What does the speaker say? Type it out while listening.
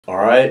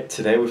Alright,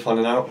 today we're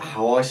finding out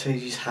how ice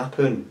ages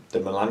happen, the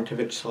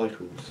Milankovitch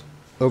cycles.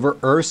 Over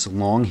Earth's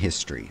long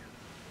history,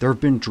 there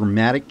have been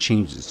dramatic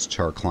changes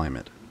to our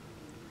climate.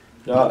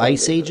 The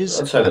ice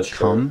ages I'd say that's have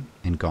true. come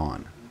and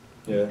gone.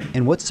 Yeah.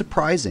 And what's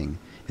surprising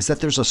is that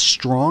there's a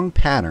strong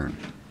pattern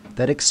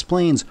that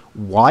explains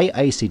why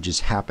ice ages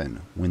happen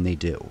when they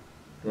do.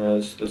 Yeah,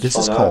 let's This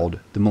find is out. called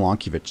the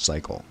Milankovitch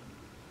cycle.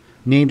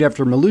 Named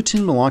after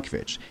Milutin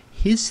Milankovitch,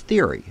 his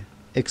theory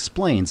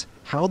explains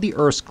how the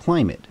Earth's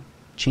climate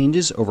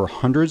changes over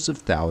hundreds of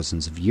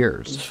thousands of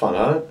years. Let's find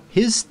out.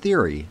 His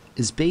theory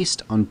is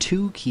based on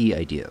two key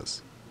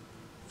ideas.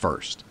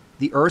 First,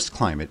 the Earth's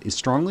climate is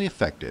strongly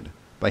affected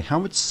by how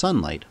much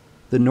sunlight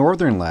the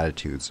northern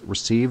latitudes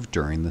receive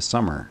during the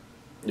summer.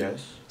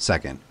 Yes.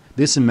 Second,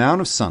 this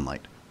amount of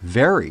sunlight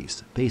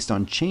varies based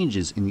on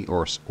changes in the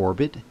Earth's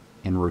orbit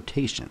and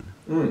rotation.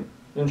 Why are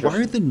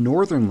Interesting. the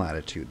northern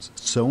latitudes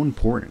so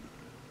important?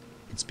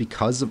 It's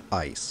because of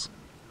ice.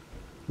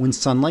 When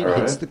sunlight hits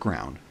Alright. the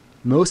ground,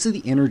 most of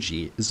the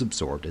energy is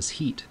absorbed as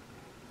heat.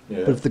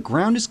 Yeah. But if the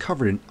ground is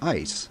covered in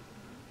ice,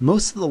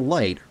 most of the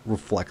light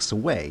reflects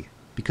away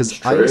because It's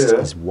true, ice yeah.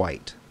 is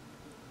white.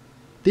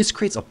 This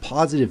creates a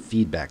positive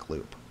feedback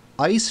loop.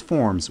 Ice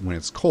forms when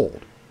it's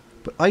cold,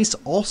 but ice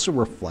also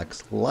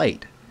reflects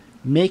light,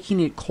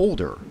 making it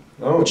colder,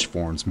 Oh. which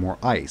forms more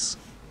ice.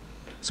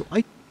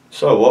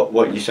 So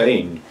what you're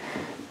saying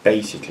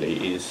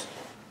basically is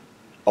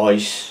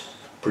ice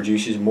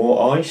produces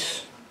more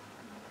ice?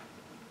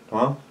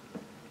 Wow.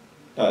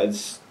 That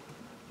is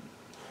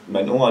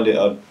mental.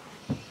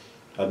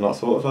 I'd not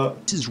thought of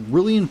that. This is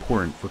really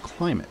important for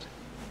climate.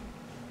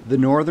 The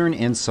northern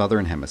and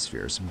southern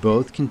hemispheres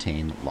both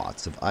contain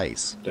lots of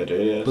ice, They do,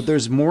 yes. but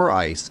there's more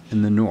ice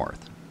in the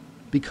north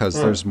because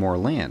there's more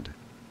land.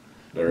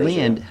 There is,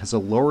 Land yeah. has a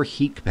lower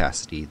heat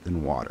capacity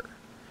than water,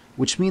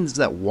 which means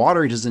that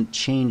water doesn't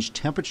change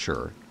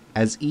temperature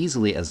as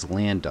easily as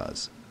land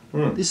does.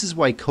 This is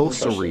why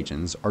coastal Interesting.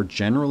 regions are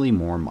generally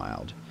more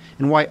mild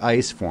and why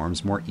ice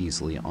forms more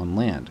easily on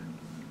land.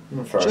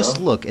 Fair Just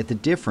enough. look at the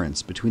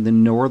difference between the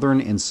northern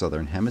and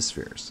southern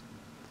hemispheres.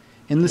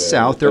 In the Yeah,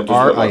 south, there there does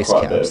are look like ice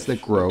quite a bit caps of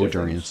that grow difference.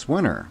 during its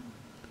winter,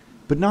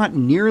 but not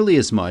nearly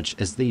as much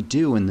as they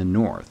do in the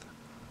north.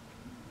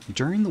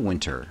 During the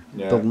winter,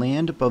 Yeah. the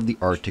land above the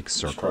Arctic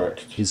Circle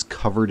correct. is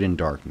covered in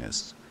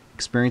darkness,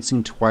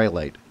 experiencing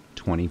twilight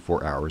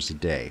 24 hours a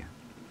day.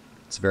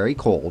 It's very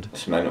cold,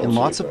 It's mental, and to be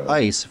lots of fair.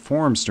 ice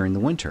forms during the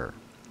winter.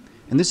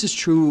 And this is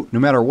true no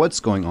matter what's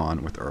going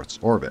on with Earth's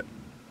orbit.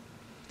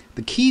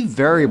 The key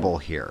variable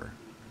here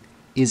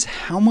is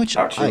how much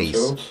Axial ice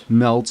tilts.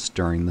 melts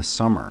during the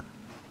summer.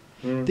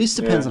 This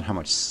depends yeah. on how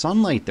much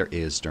sunlight there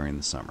is during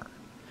the summer.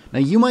 Now,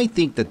 you might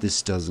think that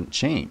this doesn't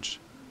change,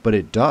 but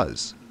it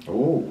does.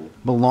 Ooh.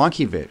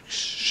 Milankovitch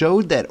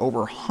showed that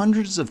over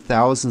hundreds of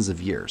thousands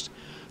of years,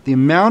 the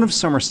amount of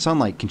summer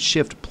sunlight can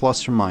shift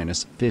plus or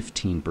minus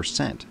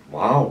 15%.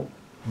 Wow.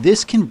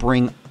 This can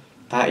bring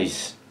That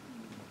is.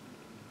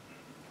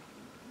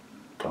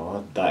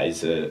 God, that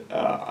is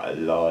a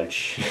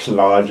large,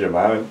 large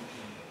amount.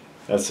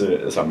 That's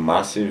a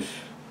massive.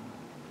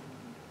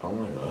 Oh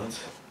my god.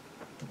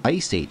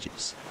 ice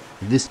ages.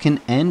 This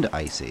can end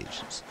ice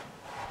ages.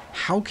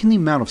 How can the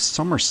amount of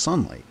summer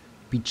sunlight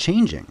be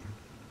changing?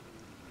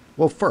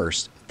 Well,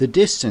 first, the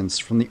distance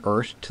from the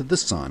Earth to the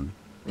Sun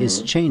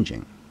is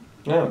changing.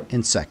 No.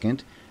 And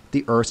second,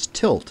 the Earth's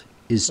tilt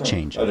is I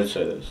changing. did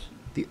say this.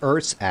 The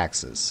Earth's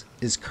axis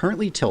is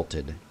currently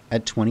tilted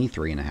at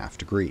 23.5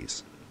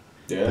 degrees,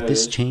 Yeah. but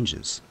this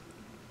changes.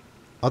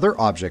 Other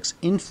objects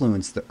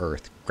influence the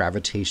Earth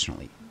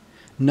gravitationally,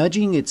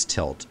 nudging its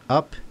tilt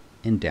up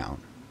and down.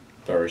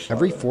 Very smart.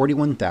 Every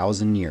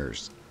 41,000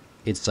 years,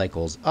 it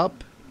cycles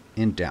up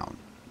and down.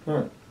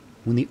 Huh.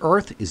 When the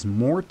Earth is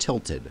more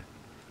tilted,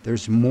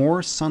 there's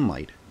more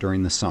sunlight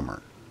during the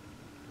summer.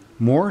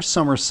 More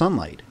summer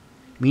sunlight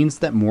means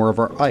that more of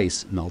our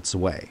ice melts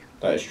away.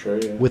 That is true.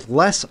 Yeah. With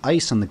less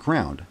ice on the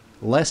ground,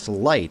 less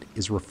light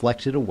is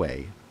reflected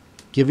away,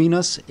 giving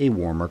us a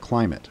warmer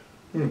climate.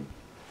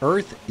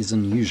 Earth is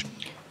unusual.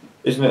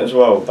 Isn't it as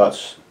well?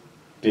 That's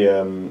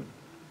the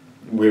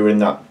we're in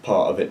that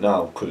part of it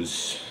now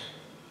because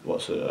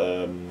what's it?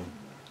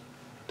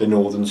 The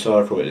northern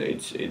circle.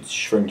 It's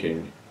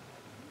shrinking.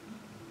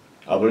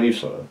 I believe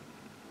so.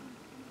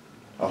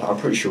 I'm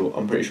pretty sure.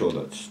 I'm pretty sure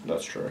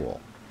that's true.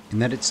 In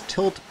that its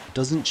tilt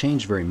doesn't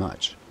change very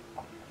much.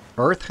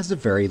 Earth has a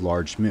very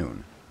large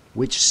moon,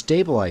 which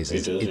stabilizes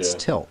It does, its yeah.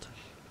 tilt.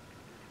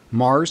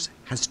 Mars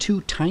has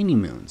two tiny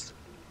moons,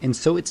 and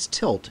so its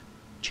tilt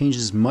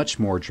changes much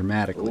more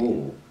dramatically.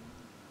 Ooh.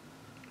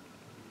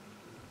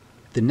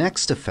 The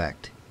next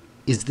effect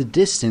is the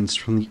distance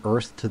from the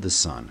Earth to the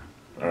Sun.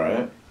 All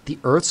right. The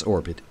Earth's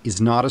orbit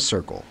is not a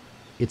circle,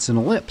 it's an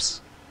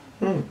ellipse.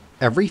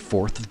 Every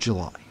 4th of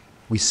July,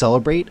 we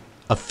celebrate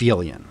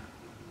aphelion,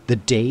 the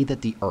day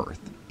that the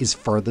Earth is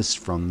farthest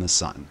from the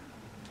Sun.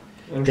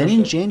 Then in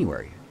Interesting.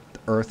 January, the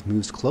Earth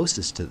moves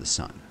closest to the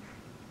Sun.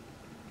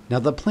 Now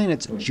the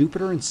planets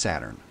Jupiter and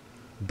Saturn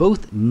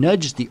both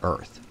nudge the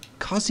Earth,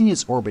 causing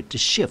its orbit to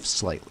shift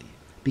slightly,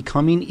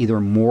 becoming either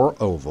more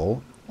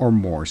oval or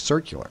more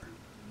circular.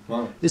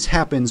 Wow. This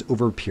happens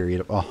over a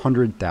period of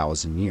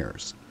 100,000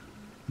 years.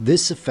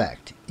 This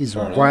effect is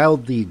Fair enough.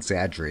 wildly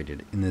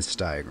exaggerated in this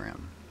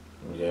diagram.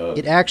 Yeah,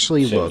 It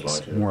actually seems looks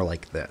like it. more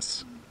like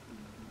this.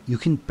 You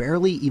can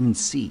barely even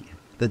see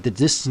that the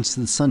distance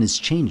to the sun is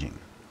changing,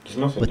 There's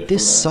nothing but different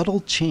this there.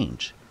 subtle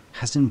change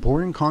has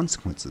important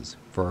consequences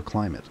for our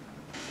climate.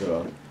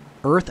 Yeah.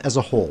 Earth as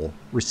a whole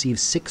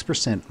receives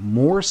 6%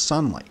 more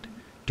sunlight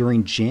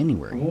during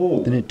January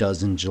Ooh. than it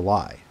does in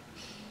July.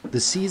 The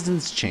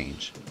seasons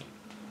change.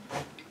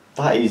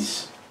 That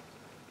is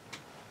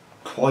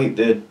quite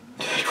the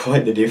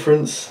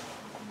difference.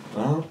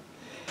 Well,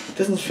 it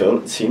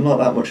doesn't seem like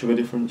that much of a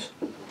difference.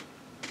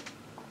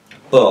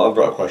 But I've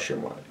got a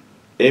question, right?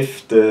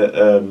 If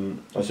the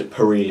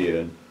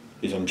perihelion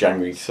is on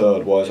January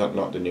 3rd, why is that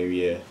not the new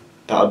year?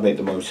 That would make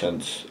the most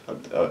sense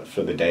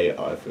for the date,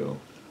 I feel.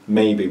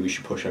 Maybe we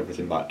should push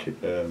everything back to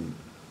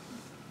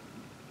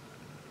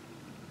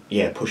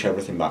push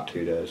everything back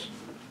 2 days.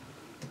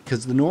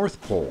 Because the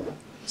North Pole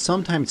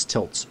sometimes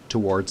tilts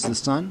towards the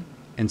sun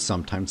and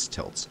sometimes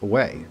tilts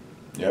away.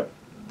 Yep.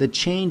 The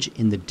change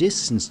in the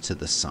distance to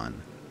the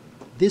sun,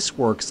 this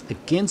works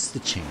against the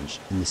change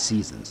in the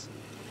seasons.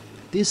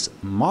 This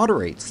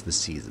moderates the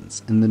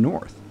seasons in the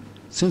north,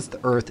 since the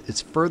Earth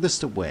is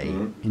furthest away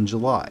in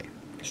July.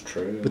 It's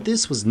true. But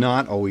this was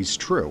not always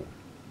true.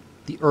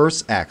 The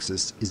Earth's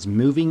axis is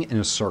moving in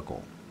a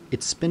circle.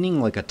 It's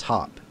spinning like a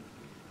top.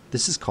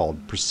 This is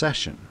called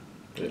precession.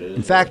 It is.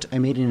 In fact, I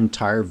made an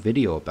entire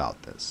video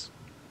about this.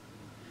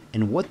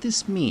 And what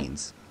this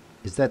means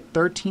is that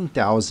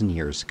 13,000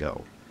 years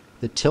ago,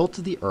 the tilt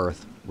of the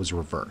Earth was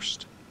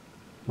reversed.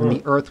 When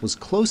the Earth was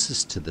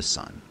closest to the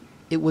sun,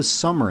 it was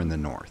summer in the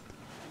north.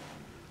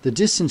 The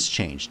distance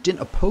change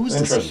didn't oppose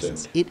the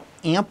seasons, it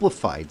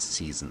amplified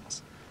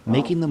seasons,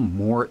 making them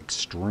more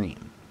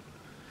extreme.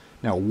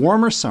 Now,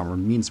 warmer summer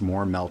means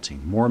more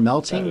melting. More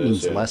melting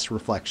means less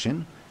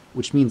reflection,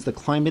 which means the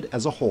climate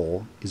as a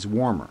whole is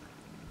warmer.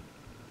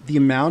 The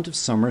amount of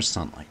summer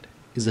sunlight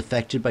is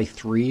affected by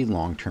 3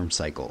 long-term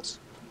cycles.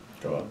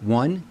 Go on.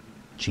 1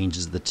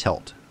 changes the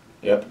tilt.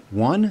 Yep.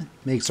 1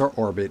 makes our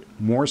orbit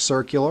more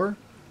circular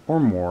or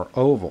more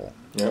oval.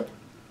 Yep.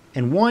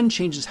 And 1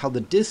 changes how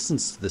the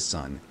distance to the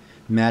sun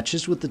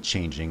matches with the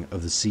changing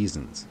of the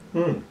seasons.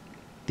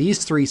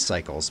 These 3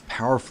 cycles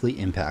powerfully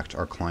impact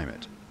our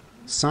climate.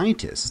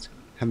 Scientists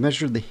have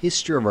measured the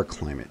history of our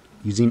climate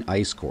using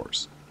ice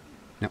cores.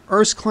 Now,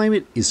 Earth's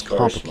climate is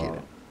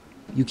complicated.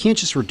 You can't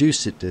just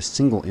reduce it to a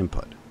single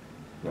input.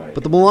 Right.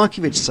 But the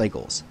Milankovitch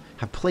cycles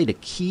have played a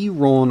key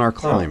role in our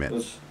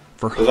climate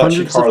for there's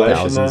hundreds of actually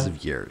thousands there.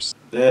 of years.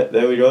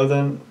 There we go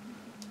then.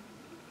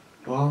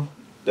 Well,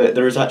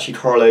 there is actually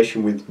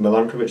correlation with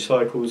Milankovitch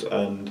cycles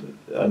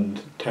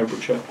and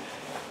temperature.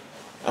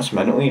 That's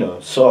mental, you know.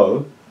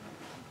 So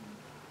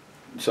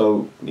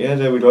yeah,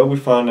 there we go. We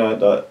found out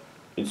that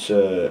it's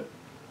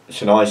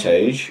an ice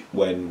age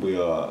when we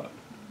are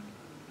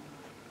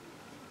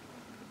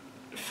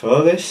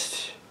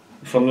furthest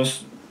from the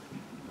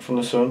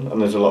sun,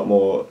 and there's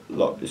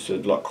it's a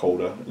lot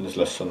colder and there's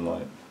less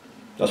sunlight.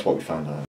 That's what we found out.